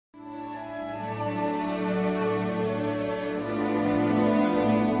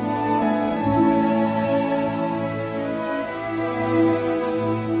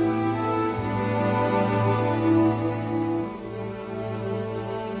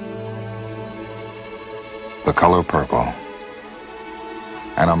The color purple.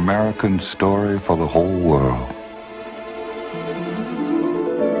 An American story for the whole world.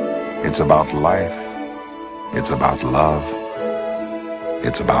 It's about life. It's about love.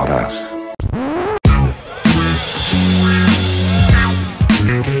 It's about us.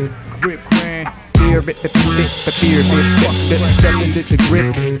 Grip grand, beer bit, step into the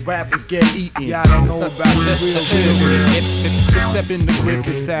grip, rappers get eaten. Y'all don't know about the real deal. Step in the grip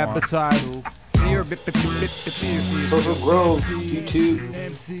is advertised. Social Grove, YouTube,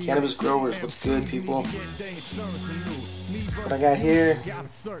 cannabis growers, what's good, people? What I got here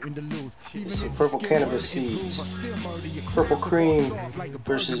is some purple cannabis seeds. Purple cream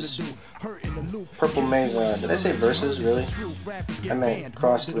versus purple Mazar. Did I say versus, really? I meant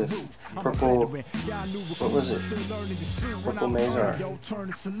crossed with purple, what was it? Purple Mazar.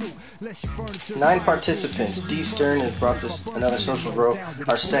 9 participants. D. Stern has brought this another social grow,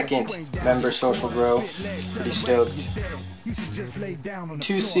 our second member social grow. Pretty stoked.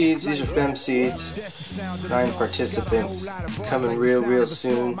 2 seeds, these are fem seeds. 9 participants, coming real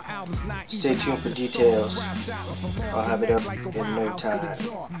soon. Stay tuned for details. I'll have it up in no time.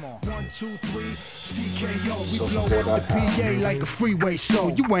 Socialgrow.com. Like a freeway show,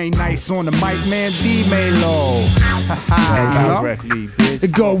 you ain't nice on the mic, man. D Melo.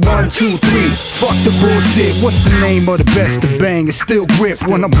 It go 1, 2, 3. Fuck the bullshit. What's the name of the best to bang? It's still grip.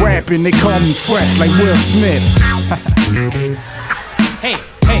 When I'm rapping, they call me fresh like Will Smith. Hey,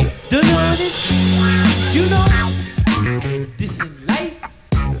 do you know this? You know?